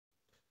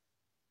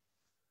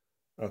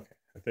Okay,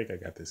 I think I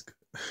got this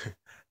good.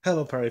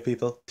 Hello, party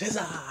people. Tis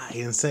I,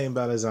 Insane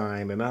by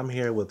Design, and I'm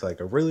here with like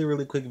a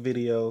really quick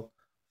video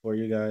for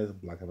you guys.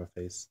 Block out my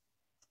face.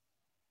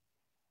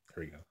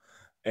 Here we go.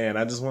 And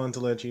I just wanted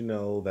to let you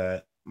know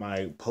that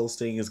my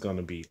posting is going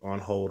to be on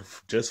hold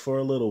just for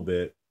a little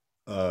bit,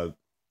 uh,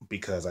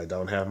 because I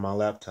don't have my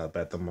laptop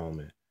at the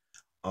moment.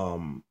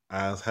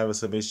 I was having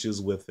some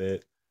issues with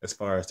it as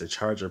far as the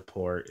charger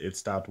port. It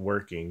stopped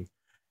working,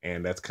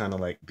 and that's kind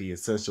of like the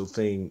essential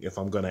thing if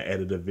I'm gonna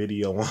edit a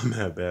video on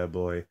that bad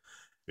boy,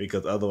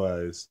 because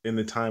otherwise, in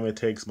the time it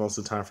takes most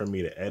of the time for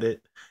me to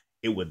edit,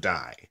 it would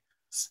die,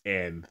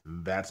 and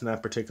that's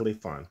not particularly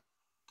fun.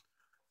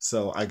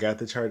 So I got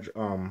the charge.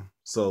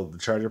 So the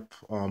charger.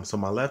 So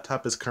my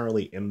laptop is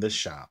currently in the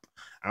shop.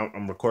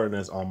 I'm recording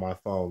this on my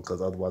phone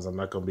because otherwise I'm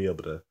not gonna be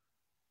able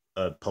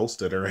to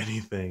post it or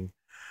anything.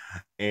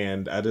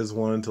 And I just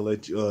wanted to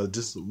let you,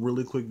 just a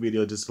really quick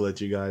video, just to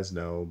let you guys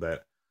know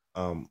that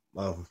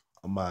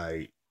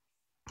my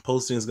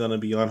posting is gonna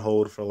be on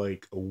hold for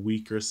like a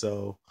week or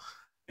so.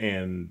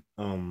 And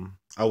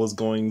I was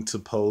going to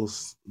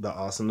post the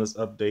awesomeness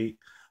update,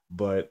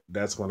 but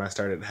that's when I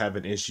started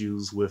having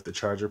issues with the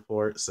charger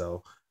port.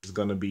 So it's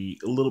gonna be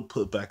a little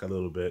put back a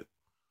little bit,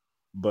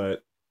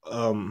 but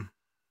um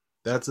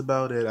that's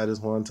about it. I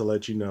just wanted to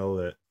let you know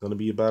that it's gonna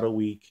be about a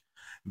week.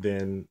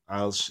 Then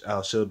I'll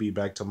should be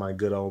back to my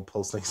good old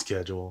posting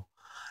schedule,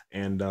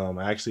 and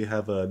I actually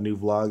have a new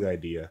vlog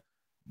idea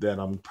that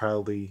I'm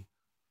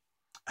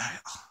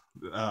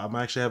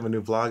actually having a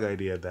new vlog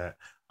idea that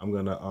I'm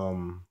gonna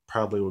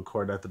probably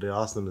record after the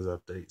Austin's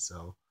update.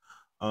 So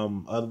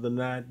other than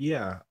that,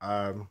 yeah,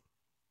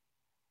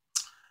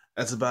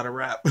 that's about a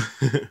wrap.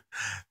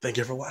 Thank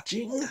you for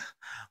watching.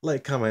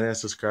 Like, comment, and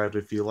subscribe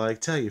if you like.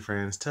 Tell your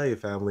friends, tell your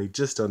family,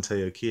 just don't tell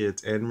your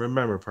kids. And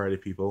remember, party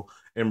people,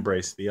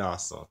 embrace the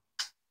awesome.